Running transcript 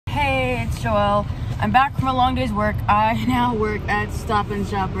Joelle. I'm back from a long day's work. I now work at Stop and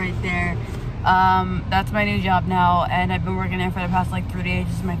Shop right there. That's my new job now, and I've been working there for the past like 3 days.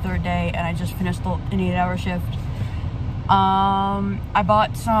 This is my 3rd day, and I just finished an 8-hour shift. I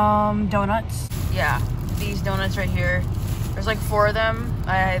bought some donuts. Yeah, these donuts right here. There's like 4 of them.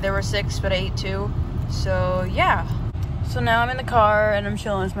 There were 6, but I ate 2. So yeah. So now I'm in the car and I'm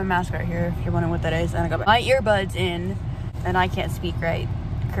chilling. It's my mask right here, if you're wondering what that is. And I got my earbuds in, and I can't speak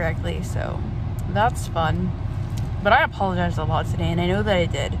correctly, so that's fun. But I apologized a lot today, and I know that I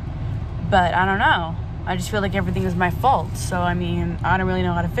did. But I don't know. I just feel like everything is my fault. So I mean, I don't really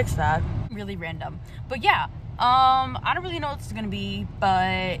know how to fix that. Really random. But yeah, I don't really know what this is gonna be.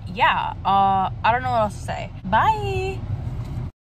 But yeah, I don't know what else to say. Bye.